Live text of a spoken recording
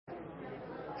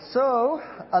So,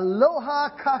 aloha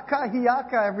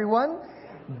kakahiaka, everyone.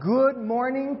 Good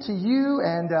morning to you,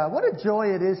 and what a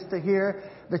joy it is to hear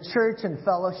the church and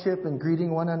fellowship and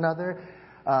greeting one another.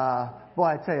 Boy,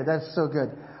 I tell you, that's so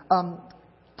good.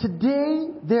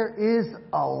 Today, there is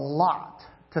a lot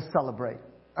to celebrate.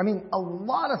 I mean, a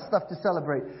lot of stuff to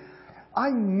celebrate.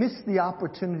 I missed the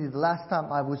opportunity the last time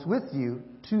I was with you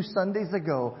 2 Sundays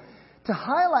ago to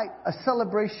highlight a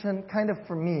celebration kind of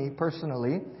for me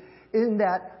personally, in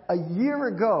that a year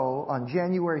ago on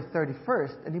January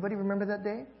 31st, anybody remember that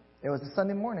day? It was a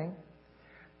Sunday morning.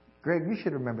 Greg, you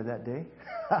should remember that day.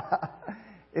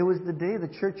 It was the day the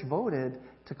church voted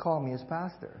to call me as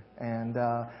pastor. And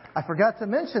I forgot to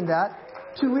mention that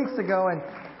 2 weeks ago,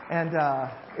 and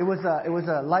it was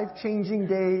a life-changing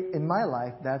day in my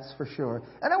life, that's for sure.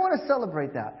 And I want to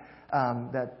celebrate that.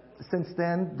 That since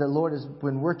then, the Lord has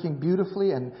been working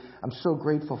beautifully, and I'm so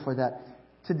grateful for that.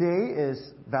 Today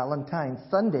is Valentine's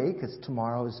Sunday, because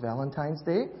tomorrow is Valentine's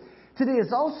Day. Today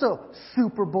is also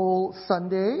Super Bowl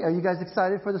Sunday. Are you guys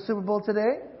excited for the Super Bowl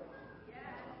today?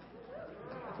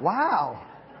 Wow.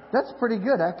 That's pretty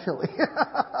good, actually.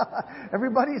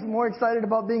 Everybody's more excited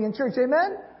about being in church.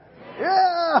 Amen?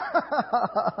 Yeah!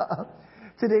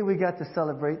 Today we got to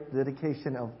celebrate the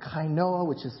dedication of Kainoa,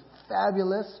 which is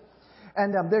fabulous.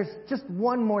 And there's just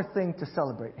one more thing to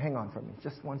celebrate. Hang on for me.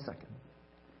 Just 1 second.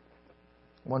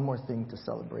 One more thing to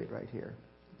celebrate right here.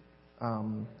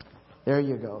 There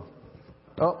you go.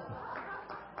 Oh,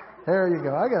 there you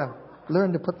go. I got to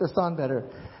learn to put this on better.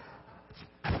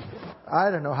 I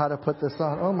don't know how to put this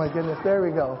on. Oh, my goodness. There we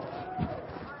go.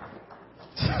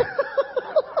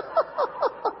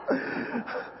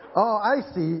 Oh, I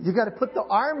see. You got to put the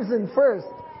arms in first.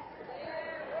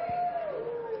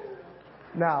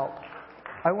 Now,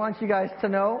 I want you guys to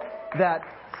know that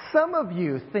some of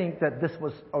you think that this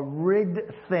was a rigged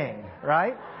thing,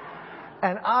 right?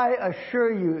 And I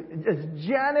assure you, as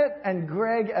Janet and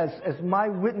Greg as my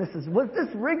witnesses, was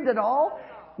this rigged at all?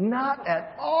 Not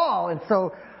at all. And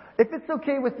so, if it's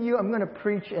okay with you, I'm going to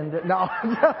preach in the... No.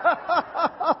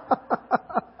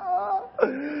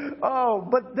 Oh,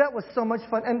 but that was so much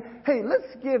fun. And hey,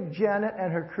 let's give Janet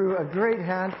and her crew a great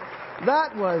hand.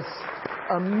 That was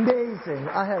amazing.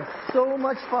 I had so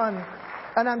much fun.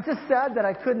 And I'm just sad that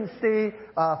I couldn't stay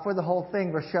for the whole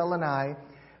thing. Rochelle and I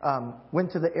went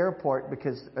to the airport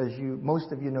because, as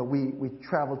most of you know, we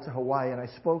traveled to Hawaii. And I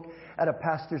spoke at a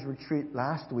pastor's retreat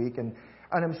last week. And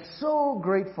I'm so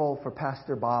grateful for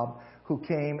Pastor Bob, who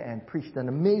came and preached an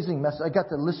amazing message. I got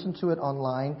to listen to it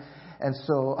online. And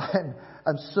so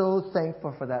I'm so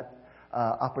thankful for that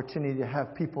opportunity to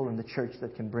have people in the church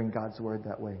that can bring God's word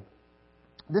that way.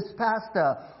 This past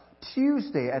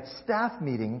Tuesday at staff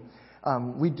meeting,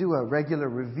 we do a regular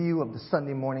review of the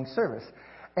Sunday morning service.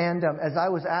 And as I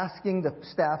was asking the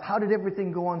staff, how did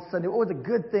everything go on Sunday? What were the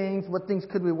good things? What things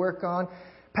could we work on?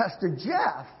 Pastor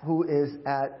Jeff, who is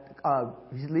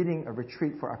he's leading a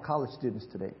retreat for our college students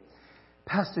today.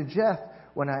 Pastor Jeff,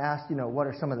 when I asked, what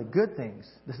are some of the good things?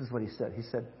 This is what he said. He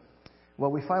said,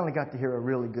 well, we finally got to hear a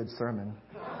really good sermon.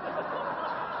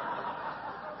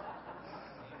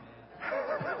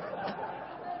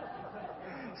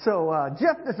 So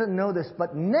Jeff doesn't know this,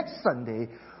 but next Sunday,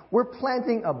 we're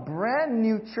planting a brand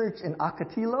new church in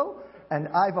Akatilo, and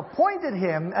I've appointed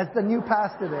him as the new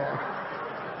pastor there.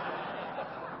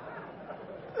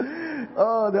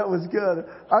 Oh, that was good.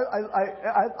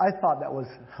 I thought that was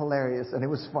hilarious, and it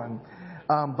was fun.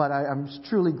 But I'm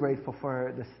truly grateful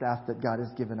for the staff that God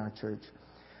has given our church.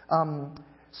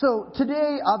 So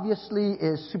today, obviously,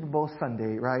 is Super Bowl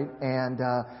Sunday, right? And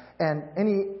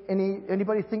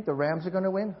anybody think the Rams are going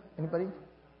to win? Anybody?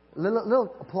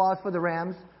 Little applause for the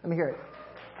Rams. Let me hear it.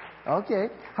 Okay.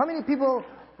 How many people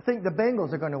think the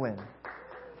Bengals are going to win?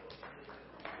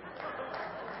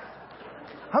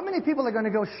 How many people are going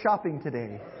to go shopping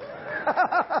today?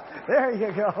 There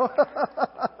you go.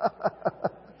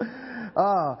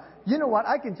 You know what?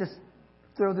 I can just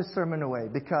throw this sermon away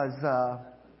because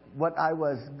what I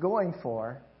was going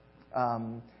for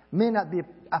may not be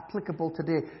applicable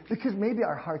today because maybe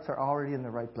our hearts are already in the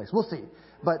right place. We'll see.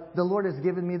 But the Lord has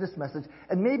given me this message,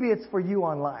 and maybe it's for you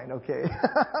online, okay?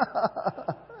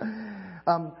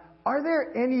 Are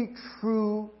there any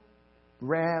true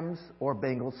Rams or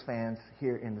Bengals fans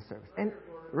here in the service? And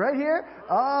right here?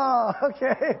 Oh,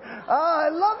 okay. Oh, I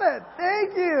love it.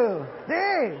 Thank you.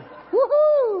 Dang.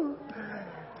 Woohoo!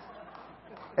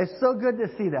 It's so good to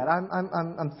see that.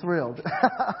 I'm thrilled.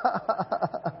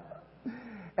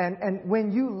 And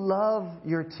when you love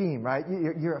your team, right?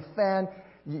 You're a fan.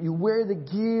 You wear the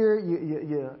gear.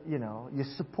 You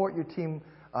support your team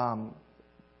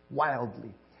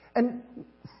wildly. And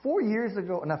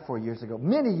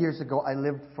many years ago, I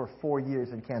lived for 4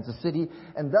 years in Kansas City,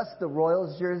 and thus the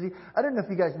Royals jersey. I don't know if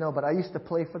you guys know, but I used to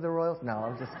play for the Royals. No,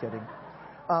 I'm just kidding.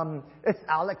 It's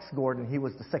Alex Gordon. He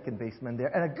was the second baseman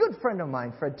there. And a good friend of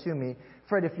mine, Fred Toomey.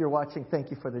 Fred, if you're watching, thank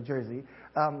you for the jersey.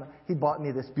 He bought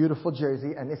me this beautiful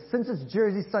jersey. And since it's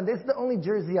Jersey Sunday, it's the only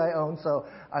jersey I own, so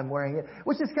I'm wearing it.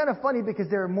 Which is kind of funny because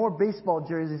there are more baseball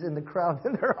jerseys in the crowd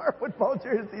than there are football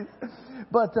jerseys.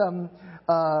 But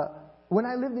when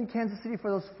I lived in Kansas City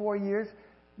for those 4 years,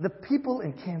 the people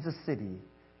in Kansas City,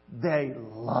 they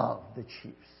love the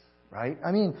Chiefs, right?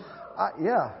 I mean,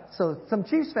 yeah. So some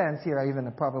Chiefs fans here, I even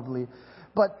probably,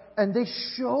 and they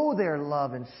show their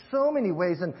love in so many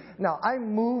ways. And now I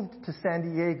moved to San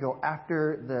Diego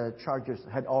after the Chargers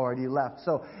had already left.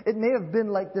 So it may have been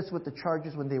like this with the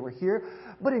Chargers when they were here.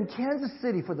 But in Kansas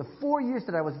City, for the 4 years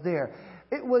that I was there,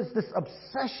 it was this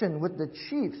obsession with the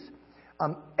Chiefs.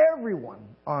 Everyone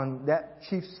on that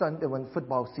Chiefs Sunday, when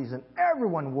football season,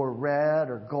 everyone wore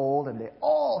red or gold, and they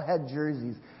all had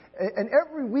jerseys. And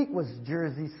every week was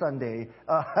Jersey Sunday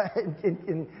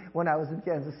when I was in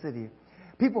Kansas City.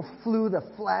 People flew the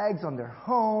flags on their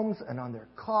homes and on their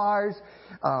cars.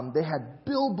 They had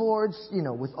billboards,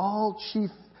 with all Chief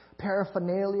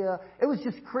paraphernalia. It was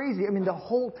just crazy. I mean, the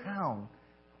whole town,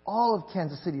 all of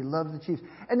Kansas City loved the Chiefs.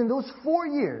 And in those 4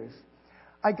 years,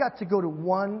 I got to go to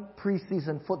one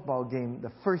preseason football game the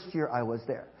first year I was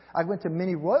there. I went to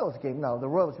many Royals games. Now, the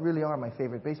Royals really are my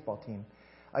favorite baseball team.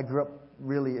 I grew up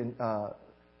really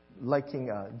liking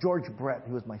George Brett,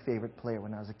 who was my favorite player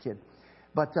when I was a kid.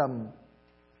 But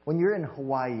when you're in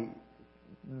Hawaii,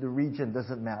 the region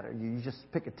doesn't matter. You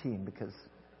just pick a team because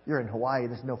you're in Hawaii.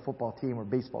 There's no football team or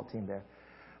baseball team there.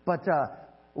 But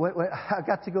when I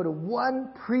got to go to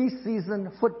one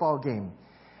preseason football game.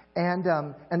 And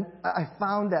I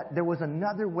found that there was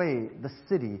another way the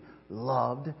city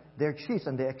loved their Chiefs.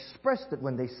 And they expressed it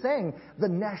when they sang the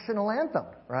national anthem,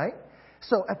 right?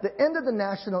 So at the end of the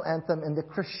national anthem, in the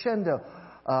crescendo,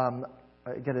 I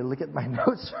got to look at my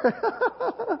notes.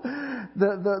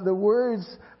 the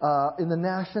words in the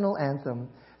national anthem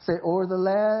say, "O'er the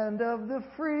land of the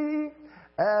free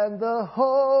and the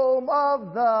home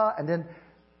of the," and then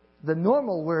the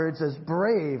normal words is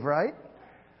brave, right?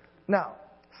 Now,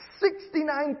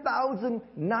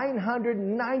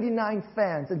 69,999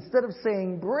 fans, instead of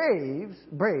saying brave,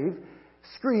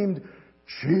 screamed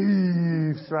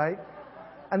Chiefs, right?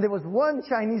 And there was one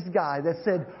Chinese guy that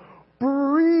said,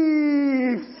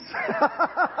 briefs.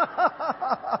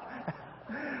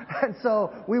 And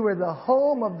so we were the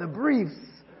home of the briefs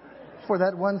for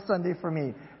that one Sunday for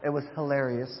me. It was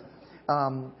hilarious.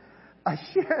 I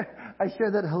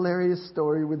share that hilarious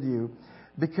story with you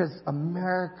because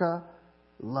America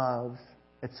loves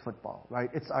its football, right?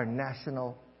 It's our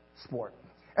national sport.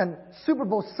 And Super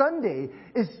Bowl Sunday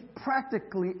is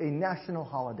practically a national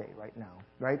holiday right now,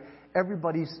 right?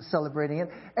 Everybody's celebrating it,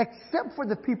 except for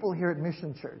the people here at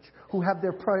Mission Church who have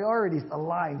their priorities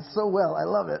aligned so well. I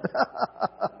love it.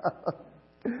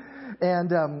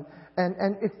 And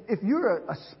if you're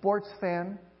a sports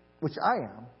fan, which I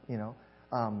am,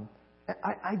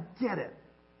 I get it.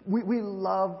 We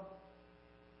love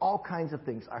all kinds of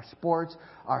things, our sports,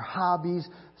 our hobbies.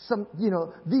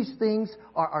 These things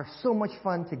are so much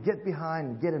fun to get behind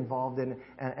and get involved in,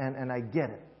 and I get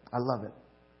it. I love it.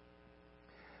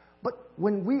 But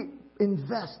when we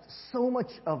invest so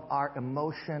much of our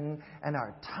emotion and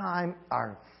our time,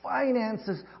 our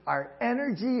finances, our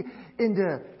energy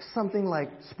into something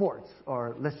like sports,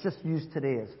 or let's just use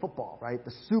today as football, right? The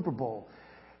Super Bowl.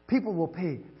 People will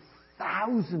pay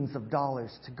thousands of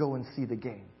dollars to go and see the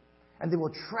game. And they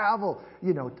will travel,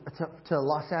 to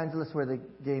Los Angeles where the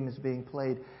game is being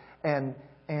played, and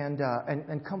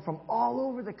come from all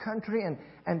over the country, and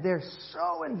they're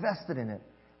so invested in it,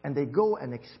 and they go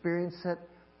and experience it.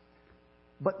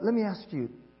 But let me ask you,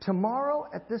 tomorrow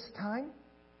at this time,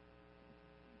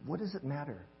 what does it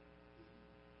matter?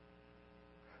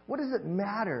 What does it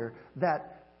matter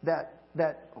that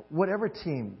whatever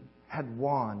team had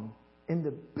won in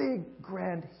the big,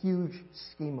 grand, huge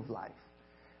scheme of life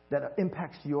that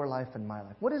impacts your life and my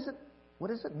life? What does it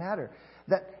matter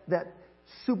that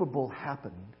Super Bowl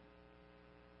happened,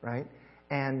 right?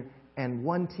 And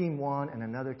one team won and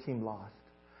another team lost.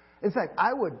 In fact,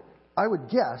 I would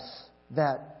guess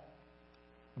that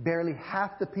barely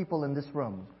half the people in this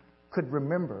room could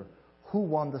remember who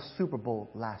won the Super Bowl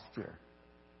last year.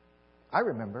 I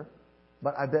remember,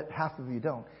 but I bet half of you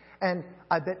don't. And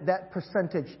I bet that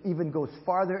percentage even goes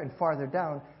farther and farther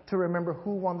down to remember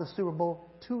who won the Super Bowl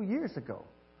 2 years ago.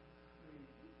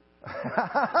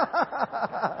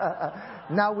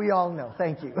 Now we all know.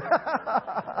 Thank you.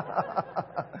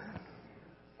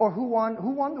 Or who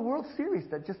won the World Series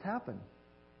that just happened?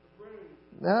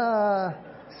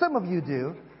 Some of you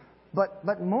do,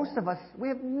 but most of us, we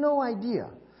have no idea.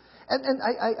 And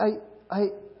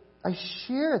I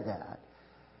share that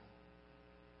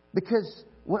because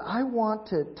what I want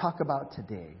to talk about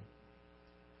today,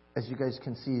 as you guys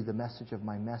can see, the message of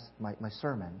my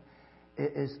sermon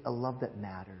is a love that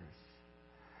matters.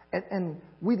 And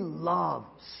we love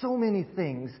so many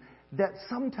things that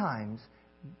sometimes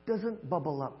doesn't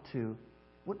bubble up to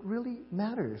what really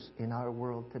matters in our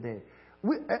world today.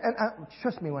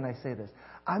 Trust me when I say this.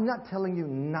 I'm not telling you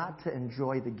not to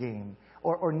enjoy the game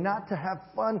or not to have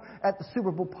fun at the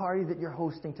Super Bowl party that you're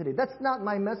hosting today. That's not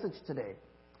my message today.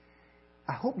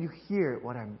 I hope you hear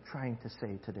what I'm trying to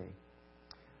say today.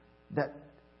 That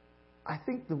I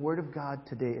think the Word of God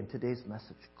today in today's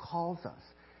message calls us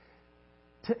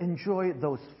to enjoy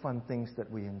those fun things that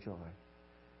we enjoy,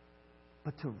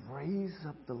 but to raise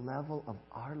up the level of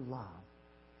our love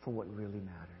for what really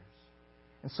matters.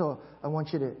 And so I want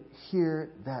you to hear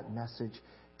that message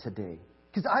today.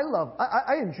 Because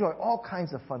I enjoy all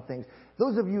kinds of fun things.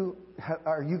 Those of you,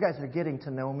 you guys are getting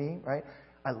to know me, right?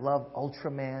 I love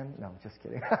Ultraman. No, just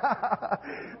kidding.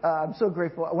 I'm so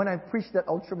grateful. When I preached that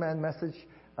Ultraman message,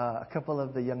 a couple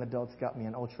of the young adults got me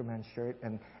an Ultraman shirt.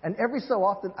 And every so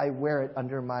often I wear it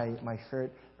under my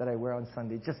shirt that I wear on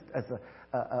Sunday, just as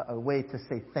a way to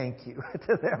say thank you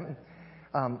to them.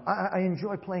 I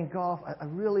enjoy playing golf. I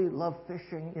really love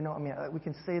fishing. We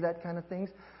can say that kind of things.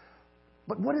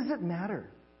 But what does it matter?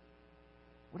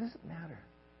 What does it matter?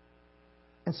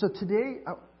 And so today,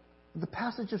 the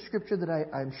passage of Scripture that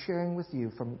I'm sharing with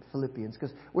you from Philippians,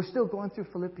 because we're still going through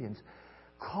Philippians,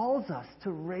 calls us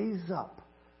to raise up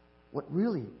what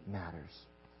really matters.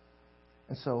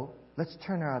 And so, let's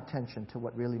turn our attention to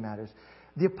what really matters.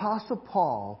 The Apostle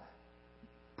Paul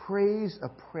prays a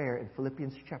prayer in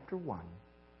Philippians chapter 1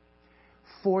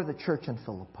 for the church in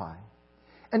Philippi.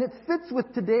 And it fits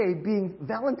with today being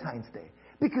Valentine's Day,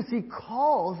 because he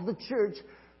calls the church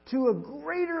to a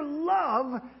greater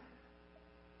love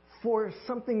for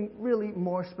something really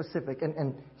more specific.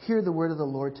 And hear the word of the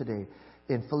Lord today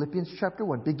in Philippians chapter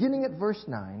 1, beginning at verse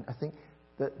 9. I think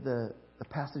the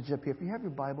passage up here, if you have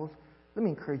your Bibles, let me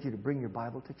encourage you to bring your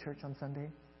Bible to church on Sunday.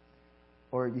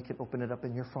 Or you can open it up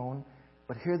in your phone.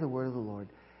 But hear the word of the Lord.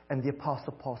 And the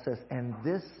Apostle Paul says, "And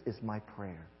this is my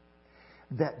prayer,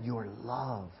 that your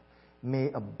love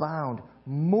may abound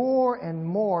more and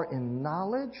more in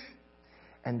knowledge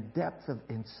and depth of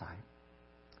insight,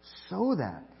 so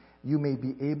that you may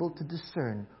be able to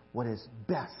discern what is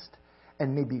best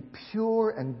and may be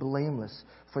pure and blameless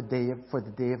for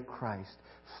the day of Christ,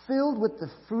 filled with the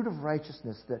fruit of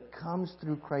righteousness that comes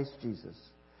through Christ Jesus,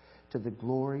 to the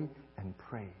glory and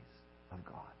praise of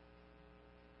God."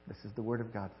 This is the word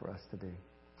of God for us today.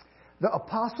 The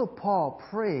Apostle Paul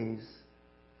prays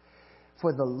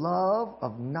for the love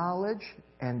of knowledge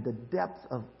and the depth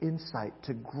of insight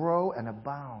to grow and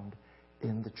abound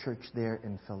in the church there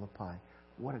in Philippi.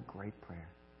 What a great prayer.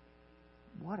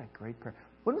 What a great prayer.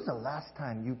 When was the last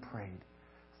time you prayed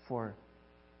for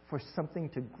something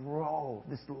to grow,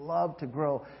 this love to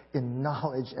grow in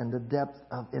knowledge and the depth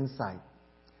of insight?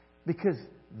 Because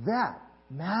that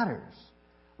matters,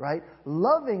 right?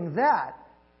 Loving that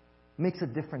makes a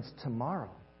difference tomorrow.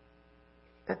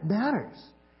 It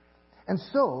matters. And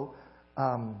so,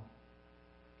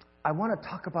 I want to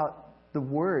talk about the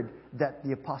word that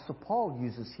the Apostle Paul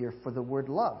uses here for the word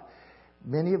love.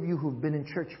 Many of you who've been in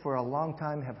church for a long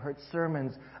time have heard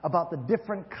sermons about the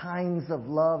different kinds of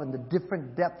love and the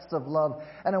different depths of love.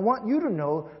 And I want you to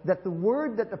know that the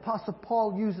word that the Apostle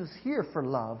Paul uses here for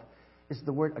love is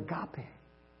the word agape.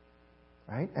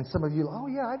 Right? And some of you, oh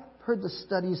yeah, I've heard the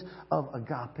studies of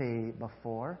agape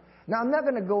before. Now, I'm not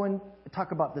going to go and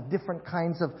talk about the different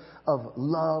kinds of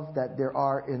love that there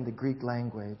are in the Greek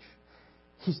language.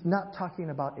 He's not talking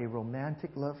about a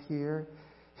romantic love here.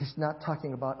 He's not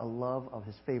talking about a love of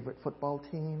his favorite football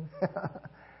team.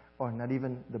 Or not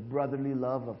even the brotherly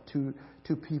love of two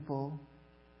people.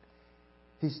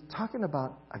 He's talking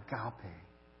about agape.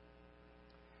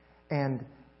 And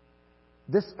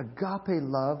this agape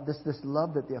love, this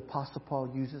love that the Apostle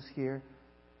Paul uses here,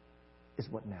 is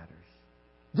what matters.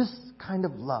 This kind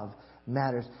of love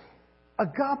matters.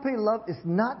 Agape love is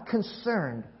not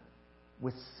concerned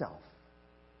with self.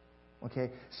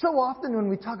 Okay? So often when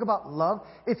we talk about love,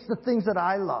 it's the things that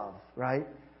I love, right?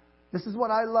 This is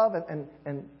what I love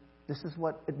and this is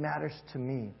what it matters to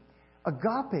me.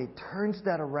 Agape turns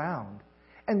that around.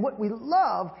 And what we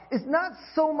love is not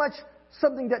so much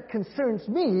something that concerns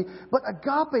me, but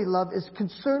agape love is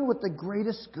concerned with the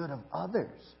greatest good of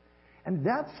others. And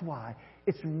that's why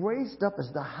It's raised up as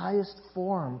the highest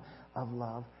form of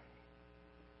love.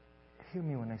 Hear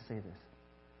me when I say this.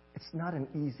 It's not an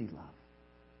easy love.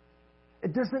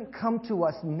 It doesn't come to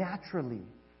us naturally,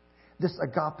 this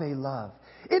agape love.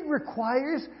 It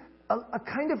requires a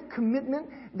kind of commitment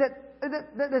that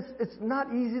it's not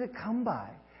easy to come by.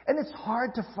 And it's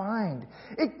hard to find.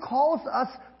 It calls us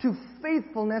to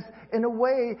faithfulness in a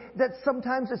way that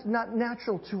sometimes is not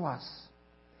natural to us.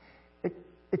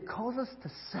 It calls us to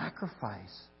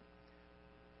sacrifice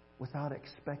without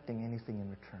expecting anything in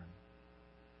return.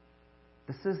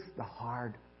 This is the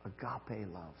hard agape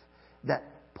love that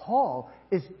Paul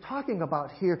is talking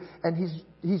about here, and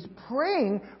he's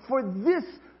praying for this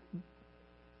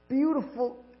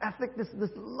beautiful ethic, this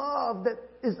love that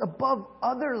is above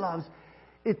other loves,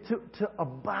 to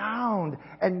abound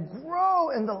and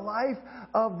grow in the life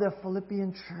of the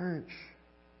Philippian church.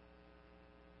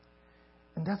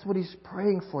 And that's what he's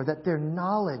praying for, that their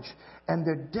knowledge and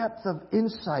their depth of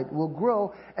insight will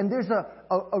grow. And there's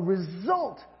a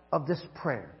result of this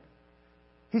prayer.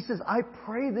 He says, I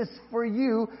pray this for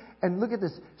you, and look at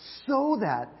this, so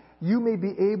that you may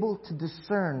be able to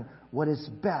discern what is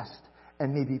best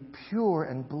and may be pure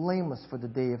and blameless for the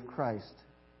day of Christ.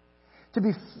 To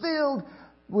be filled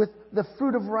with the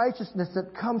fruit of righteousness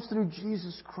that comes through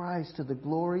Jesus Christ to the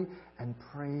glory and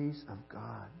praise of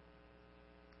God.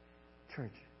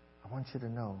 Church, I want you to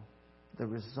know the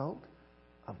result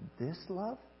of this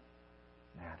love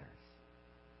matters.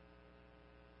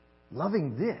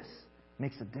 Loving this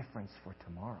makes a difference for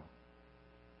tomorrow.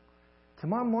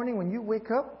 Tomorrow morning when you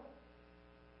wake up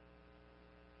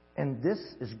and this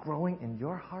is growing in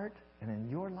your heart and in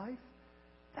your life,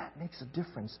 that makes a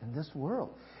difference in this world.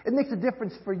 It makes a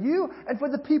difference for you and for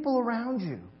the people around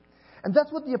you. And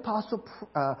that's what the Apostle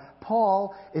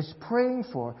Paul is praying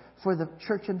for the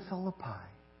church in Philippi.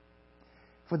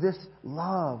 For this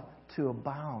love to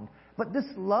abound. But this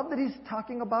love that he's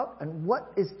talking about and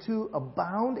what is to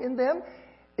abound in them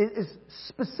is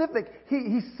specific.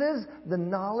 He says the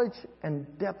knowledge and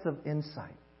depth of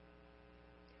insight.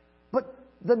 But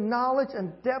the knowledge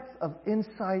and depth of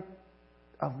insight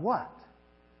of what?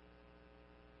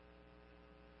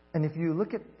 And if you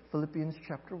look at Philippians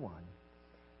chapter 1,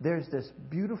 there's this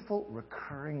beautiful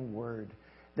recurring word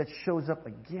that shows up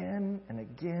again and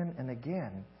again and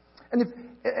again. And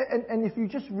if you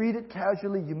just read it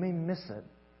casually, you may miss it.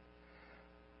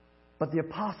 But the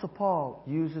Apostle Paul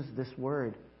uses this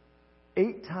word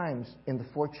 8 times in the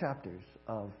 4 chapters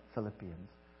of Philippians.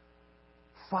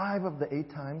 5 of the 8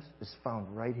 times is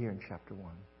found right here in chapter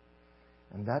 1.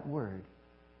 And that word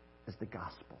is the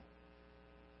gospel.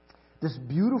 This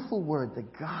beautiful word, the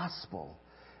gospel,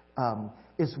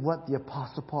 is what the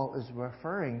Apostle Paul is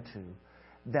referring to,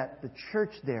 that the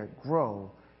church there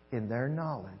grow in their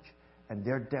knowledge and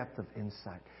their depth of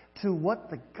insight to what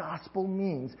the gospel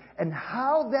means and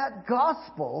how that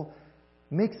gospel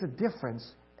makes a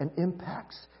difference and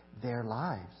impacts their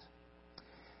lives.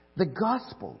 The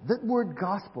gospel, that word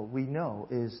gospel, we know,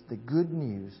 is the good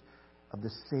news of the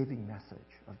saving message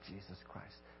of Jesus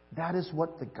Christ. That is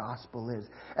what the gospel is.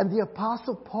 And the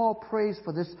Apostle Paul prays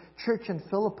for this church in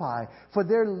Philippi, for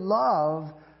their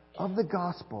love of the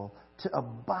gospel to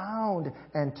abound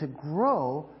and to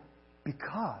grow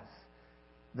because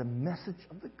the message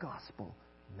of the gospel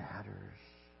matters.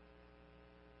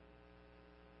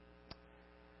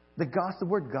 The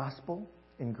word gospel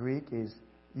in Greek is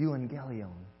euangelion.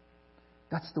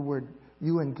 That's the word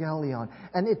euangelion.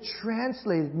 And it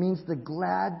translated means the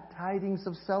glad tidings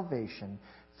of salvation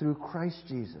through Christ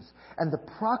Jesus and the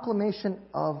proclamation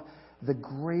of the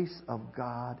grace of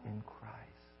God in Christ.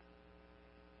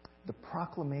 The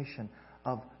proclamation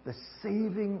of the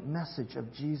saving message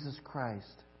of Jesus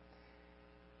Christ.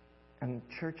 And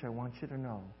church, I want you to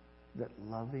know that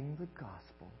loving the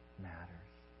gospel matters.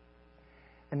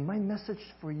 And my message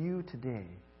for you today,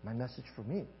 my message for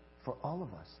me, for all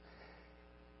of us,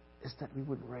 is that we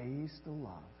would raise the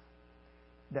love.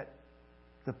 That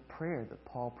the prayer that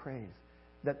Paul prays,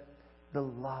 that the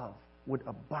love would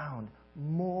abound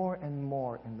more and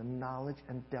more in the knowledge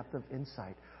and depth of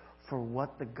insight for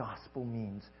what the gospel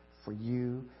means for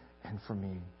you and for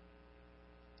me.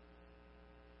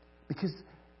 Because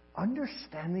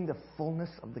understanding the fullness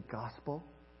of the gospel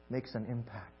makes an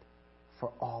impact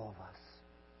for all of us.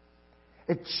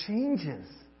 It changes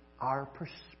our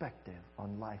perspective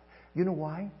on life. You know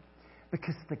why?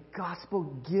 Because the gospel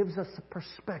gives us a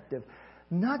perspective,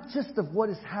 not just of what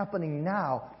is happening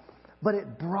now, but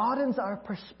it broadens our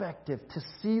perspective to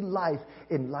see life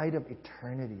in light of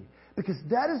eternity. Because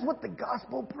that is what the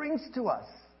gospel brings to us.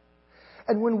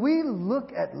 And when we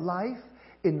look at life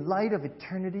in light of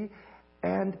eternity,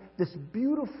 And this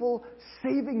beautiful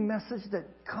saving message that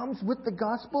comes with the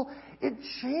gospel, it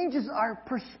changes our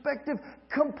perspective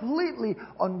completely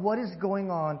on what is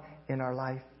going on in our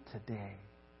life today.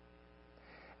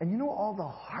 And you know all the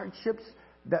hardships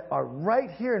that are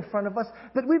right here in front of us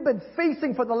that we've been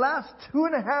facing for the last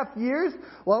 2.5 years?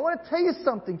 Well, I want to tell you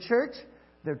something, church.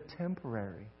 They're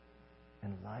temporary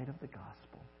in light of the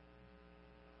gospel.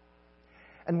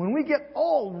 And when we get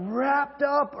all wrapped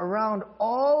up around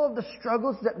all of the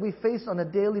struggles that we face on a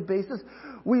daily basis,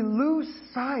 we lose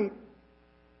sight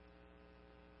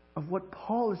of what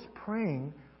Paul is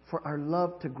praying for our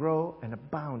love to grow and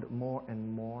abound more and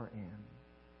more in.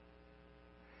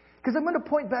 Because I'm going to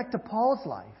point back to Paul's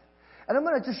life. And I'm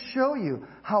going to just show you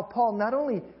how Paul not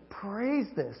only prays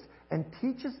this and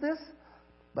teaches this,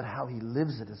 but how he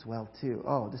lives it as well too.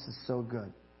 Oh, this is so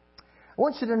good. I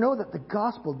want you to know that the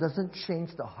gospel doesn't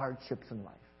change the hardships in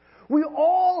life. We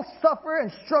all suffer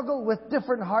and struggle with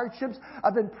different hardships.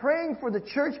 I've been praying for the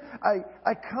church.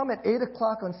 I come at 8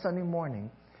 o'clock on Sunday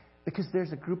morning because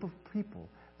there's a group of people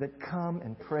that come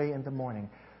and pray in the morning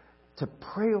to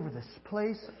pray over this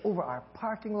place, over our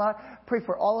parking lot, pray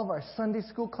for all of our Sunday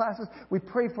school classes. We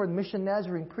pray for the Mission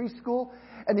Nazarene preschool.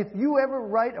 And if you ever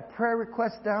write a prayer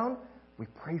request down, we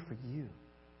pray for you.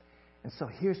 And so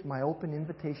here's my open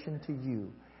invitation to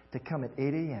you to come at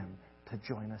 8 a.m. to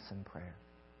join us in prayer.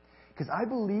 Because I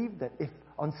believe that if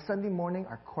on Sunday morning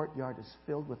our courtyard is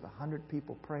filled with 100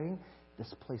 people praying,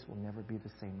 this place will never be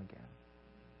the same again.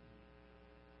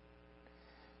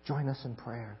 Join us in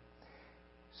prayer.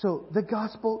 So the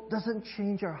gospel doesn't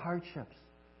change our hardships.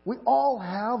 We all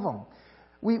have them.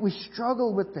 We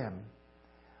struggle with them.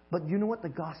 But you know what the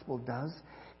gospel does?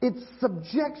 It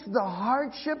subjects the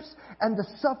hardships and the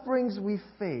sufferings we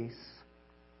face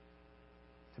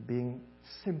to being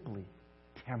simply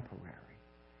temporary.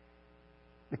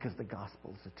 Because the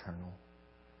gospel is eternal.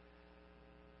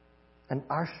 And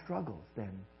our struggles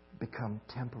then become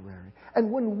temporary.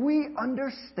 And when we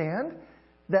understand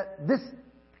that this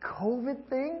COVID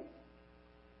thing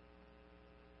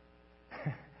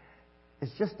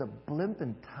is just a blimp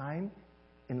in time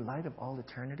in light of all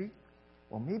eternity,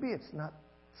 well, maybe it's not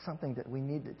something that we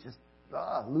need to just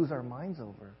lose our minds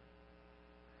over.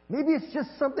 Maybe it's just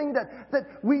something that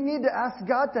we need to ask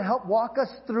God to help walk us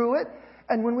through it.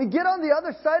 And when we get on the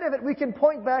other side of it, we can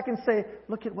point back and say,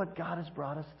 look at what God has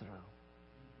brought us through.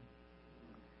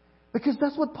 Because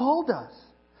that's what Paul does.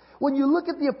 When you look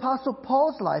at the Apostle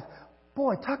Paul's life,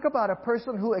 boy, talk about a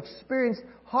person who experienced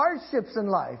hardships in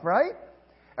life, right?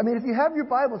 I mean, if you have your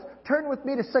Bibles, turn with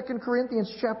me to 2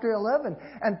 Corinthians chapter 11.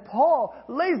 And Paul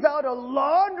lays out a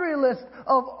laundry list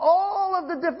of all of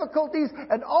the difficulties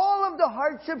and all of the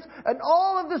hardships and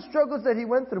all of the struggles that he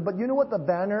went through. But you know what the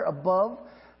banner above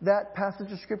that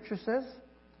passage of Scripture says?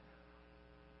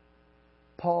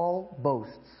 Paul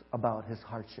boasts about his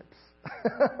hardships.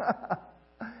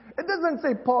 It doesn't say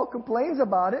Paul complains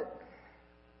about it.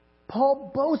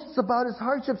 Paul boasts about his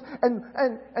hardships.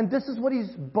 And this is what he's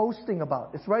boasting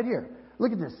about. It's right here.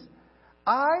 Look at this.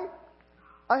 I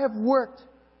have worked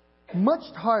much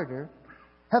harder,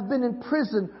 have been in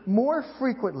prison more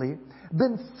frequently,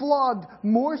 been flogged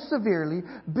more severely,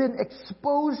 been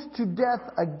exposed to death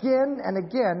again and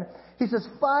again. He says,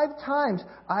 5 times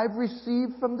I've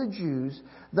received from the Jews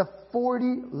the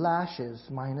 40 lashes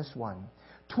minus 1.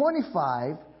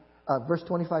 25, verse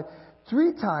 25,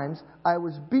 3 times I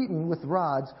was beaten with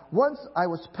rods. Once I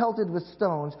was pelted with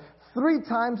stones. 3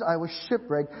 times I was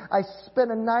shipwrecked. I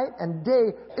spent a night and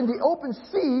day in the open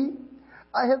sea.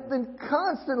 I have been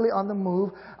constantly on the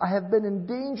move. I have been in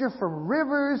danger from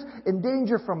rivers, in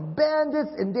danger from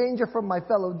bandits, in danger from my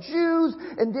fellow Jews,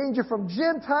 in danger from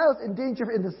Gentiles, in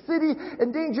danger in the city,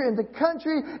 in danger in the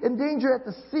country, in danger at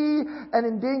the sea, and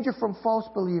in danger from false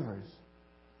believers.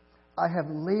 I have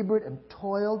labored and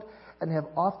toiled and have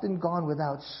often gone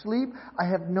without sleep. I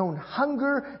have known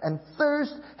hunger and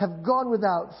thirst, have gone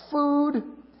without food,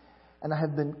 and I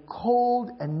have been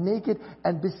cold and naked,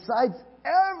 and besides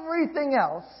everything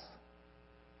else,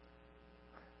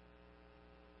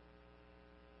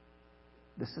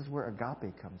 this is where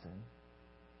agape comes in,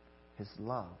 his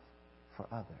love for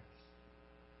others.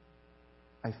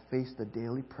 I face the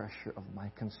daily pressure of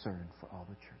my concern for all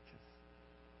the churches.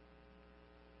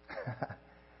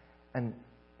 And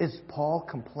is Paul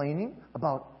complaining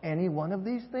about any one of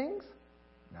these things?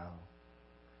 No.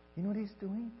 You know what he's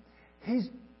doing? He's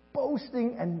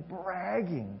boasting and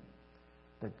bragging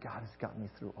that God has got me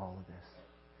through all of this.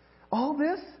 All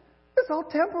this is all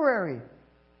temporary.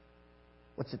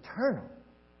 What's eternal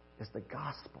is the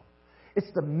gospel.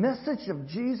 It's the message of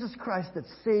Jesus Christ that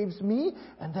saves me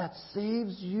and that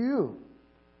saves you.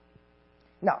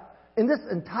 Now, in this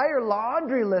entire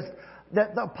laundry list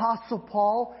that the Apostle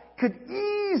Paul could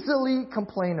easily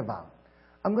complain about,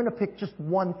 I'm going to pick just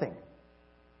one thing.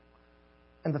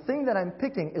 And the thing that I'm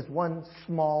picking is one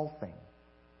small thing.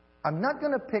 I'm not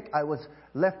going to pick I was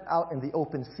left out in the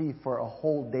open sea for a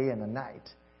whole day and a night.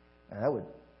 And that would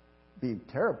be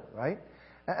terrible, right?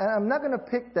 And I'm not going to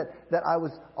pick that I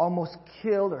was almost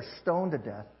killed or stoned to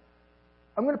death.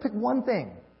 I'm going to pick one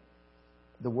thing.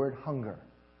 The word hunger.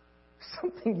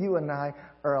 Something you and I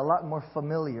are a lot more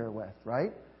familiar with,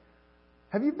 right?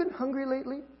 Have you been hungry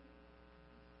lately?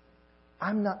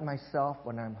 I'm not myself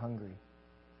when I'm hungry.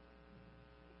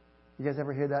 You guys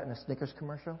ever hear that in a Snickers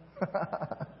commercial?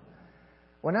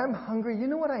 When I'm hungry, you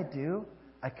know what I do?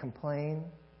 I complain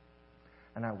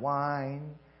and I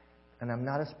whine and I'm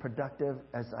not as productive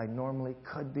as I normally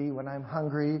could be when I'm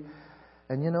hungry.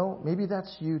 And you know, maybe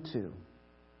that's you too.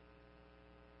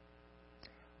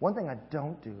 One thing I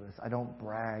don't do is I don't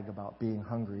brag about being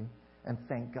hungry and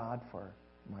thank God for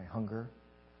my hunger.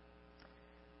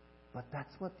 But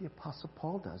that's what the Apostle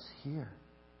Paul does here.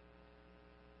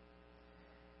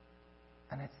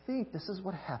 And I think this is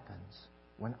what happens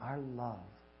when our love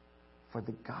for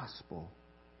the gospel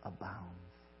abounds.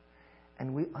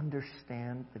 And we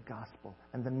understand the gospel.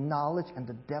 And the knowledge and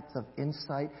the depth of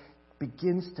insight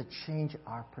begins to change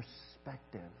our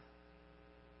perspective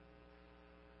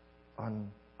on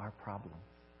our problems.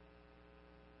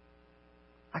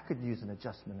 I could use an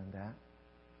adjustment in that.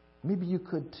 Maybe you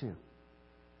could too.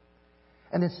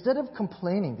 And instead of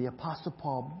complaining, the Apostle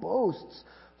Paul boasts,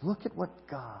 look at what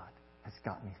God has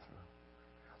got me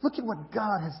through. Look at what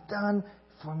God has done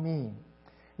for me.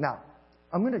 Now,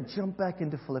 I'm going to jump back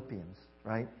into Philippians,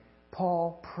 right?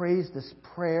 Paul prays this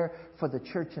prayer for the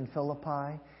church in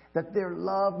Philippi, that their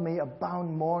love may abound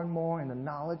more and more in the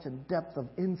knowledge and depth of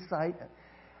insight.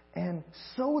 And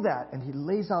so that, and he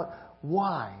lays out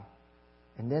why.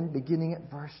 And then beginning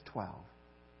at verse 12,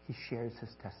 he shares his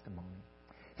testimony.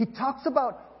 He talks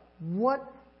about what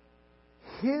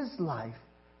his life,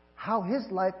 how his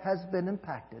life has been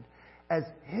impacted as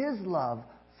his love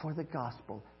for the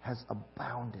gospel has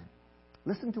abounded.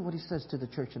 Listen to what he says to the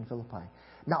church in Philippi.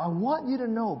 Now I want you to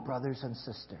know, brothers and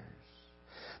sisters,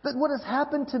 that what has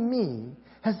happened to me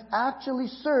has actually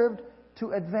served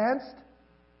to advance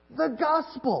the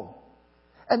gospel.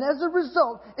 And as a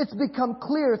result, it's become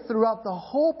clear throughout the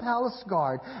whole palace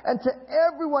guard and to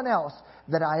everyone else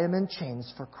that I am in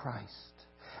chains for Christ.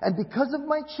 And because of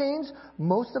my chains,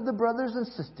 most of the brothers and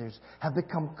sisters have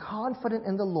become confident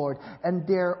in the Lord and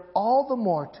dare all the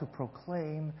more to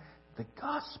proclaim the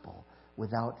gospel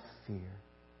without fear.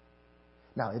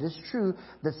 Now, it is true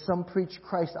that some preach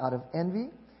Christ out of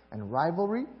envy and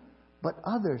rivalry, but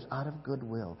others out of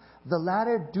goodwill. The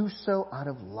latter do so out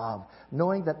of love,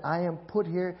 knowing that I am put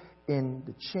here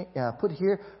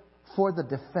for the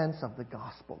defense of the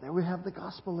gospel. There we have the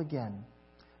gospel again.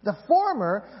 The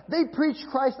former, they preach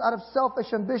Christ out of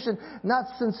selfish ambition, not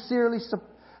sincerely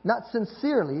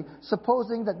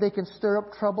supposing that they can stir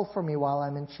up trouble for me while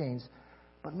I'm in chains.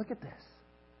 But look at this.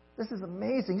 This is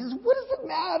amazing. He says, what does it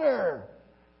matter?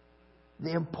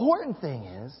 The important thing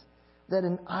is that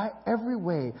in every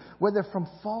way, whether from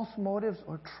false motives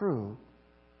or true,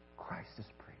 Christ is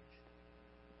preached.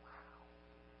 Wow.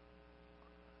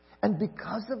 And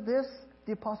because of this,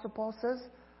 the Apostle Paul says,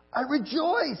 I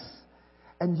rejoice.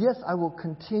 And yes, I will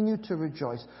continue to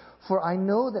rejoice. For I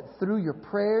know that through your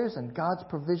prayers and God's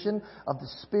provision of the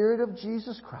Spirit of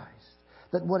Jesus Christ,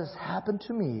 that what has happened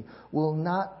to me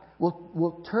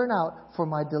will turn out for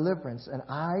my deliverance. And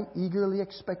I eagerly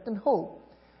expect and hope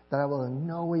that I will in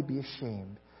no way be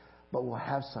ashamed, but will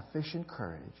have sufficient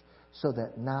courage, so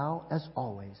that now, as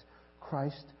always,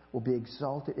 Christ will be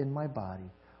exalted in my body,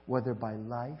 whether by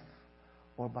life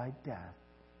or by death.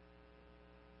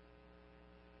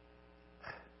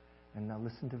 And now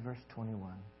listen to verse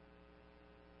 21.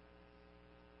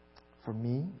 For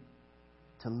me,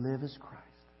 to live is Christ,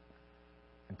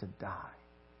 and to die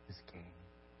is gain.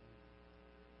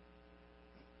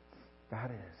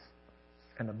 That is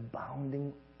an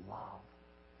abounding love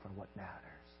for what matters,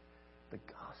 the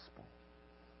gospel.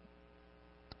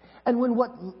 And when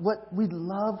what we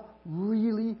love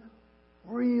really,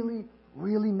 really,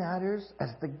 really matters, as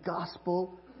the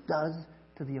gospel does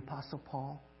to the Apostle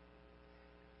Paul,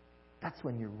 that's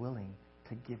when you're willing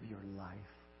to give your life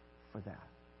for that,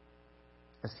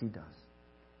 as he does.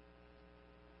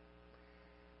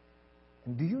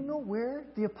 And do you know where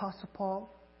the Apostle Paul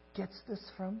gets this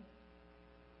from?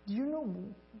 Do you know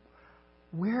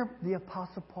where the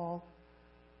Apostle Paul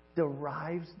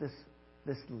derives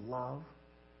this love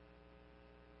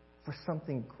for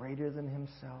something greater than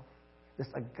himself? this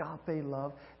agape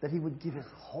love, that He would give His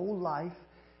whole life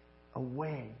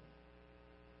away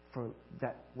for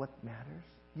that what matters.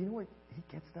 You know where He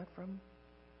gets that from?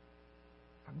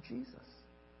 From Jesus.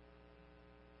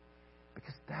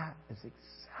 Because that is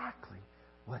exactly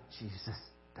what Jesus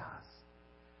does.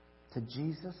 To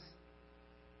Jesus,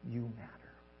 you matter.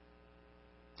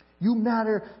 You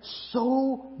matter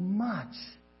so much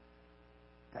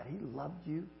that He loved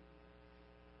you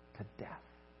to death.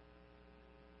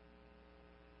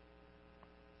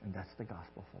 And that's the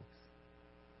gospel, folks.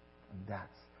 And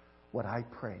that's what I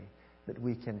pray that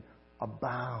we can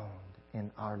abound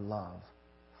in our love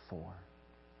for.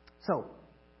 So,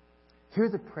 hear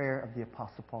the prayer of the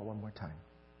Apostle Paul one more time.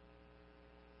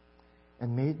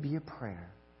 And may it be a prayer,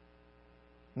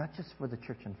 not just for the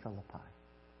church in Philippi,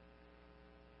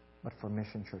 but for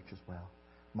Mission Church as well.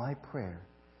 My prayer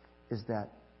is that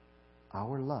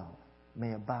our love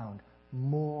may abound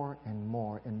more and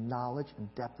more in knowledge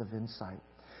and depth of insight,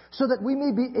 so that we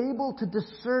may be able to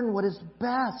discern what is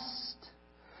best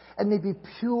and may be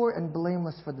pure and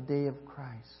blameless for the day of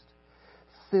Christ,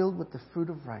 filled with the fruit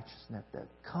of righteousness that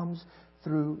comes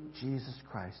through Jesus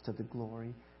Christ to the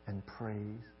glory and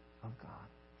praise of God.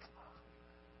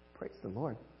 Praise the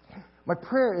Lord. My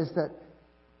prayer is that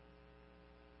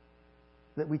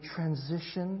we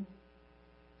transition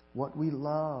what we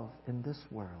love in this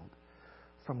world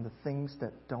from the things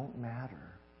that don't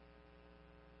matter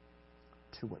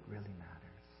to what really matters.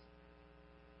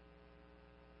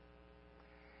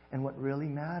 And what really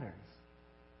matters,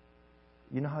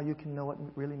 you know how you can know what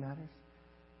really matters?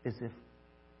 Is if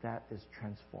that is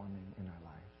transforming in our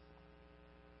lives.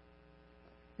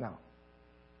 Now,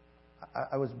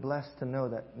 I was blessed to know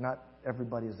that not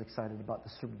everybody is excited about the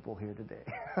Super Bowl here today.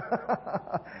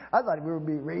 I thought we would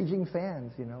be raging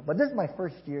fans, you know. But this is my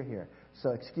first year here,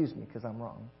 so excuse me because I'm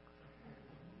wrong.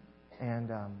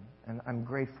 And I'm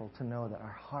grateful to know that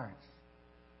our hearts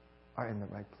are in the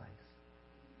right place.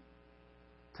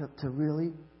 To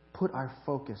really put our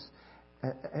focus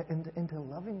into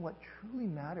loving what truly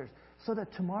matters, so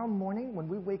that tomorrow morning when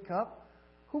we wake up,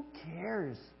 who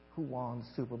cares who won the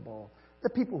Super Bowl? The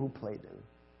people who play do.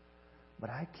 But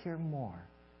I care more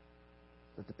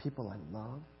that the people I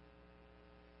love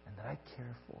and that I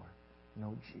care for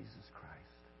know Jesus Christ.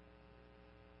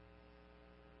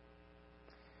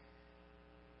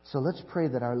 So let's pray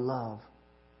that our love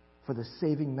for the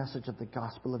saving message of the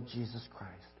gospel of Jesus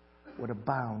Christ would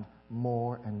abound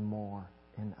more and more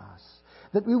in us.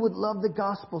 That we would love the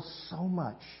gospel so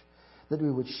much that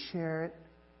we would share it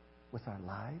with our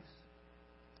lives,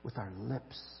 with our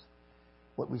lips,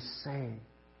 what we say,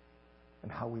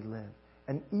 and how we live.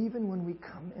 And even when we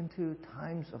come into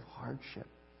times of hardship,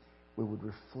 we would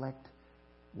reflect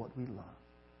what we love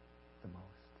the most.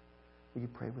 Will you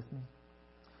pray with me?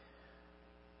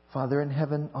 Father in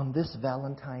heaven, on this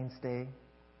Valentine's Day,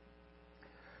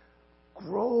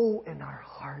 grow in our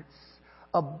hearts,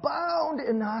 abound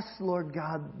in us, Lord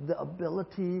God, the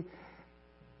ability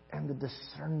and the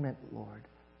discernment, Lord,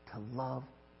 to love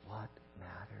what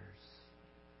matters.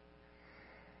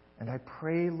 And I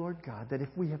pray, Lord God, that if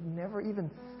we have never even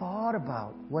thought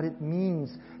about what it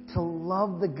means to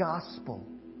love the gospel,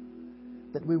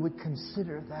 that we would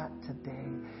consider that today.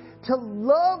 To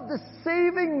love the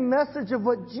saving message of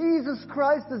what Jesus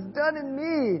Christ has done in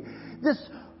me. This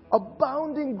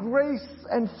abounding grace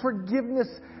and forgiveness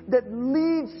that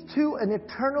leads to an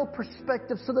eternal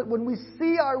perspective, so that when we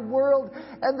see our world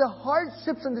and the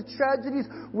hardships and the tragedies,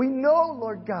 we know,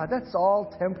 Lord God, that's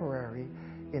all temporary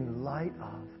in light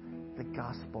of the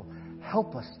gospel.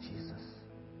 Help us, Jesus.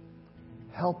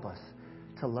 Help us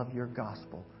to love your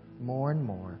gospel more and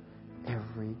more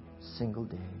every single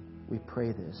day. We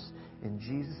pray this in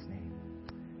Jesus' name.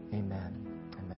 Amen.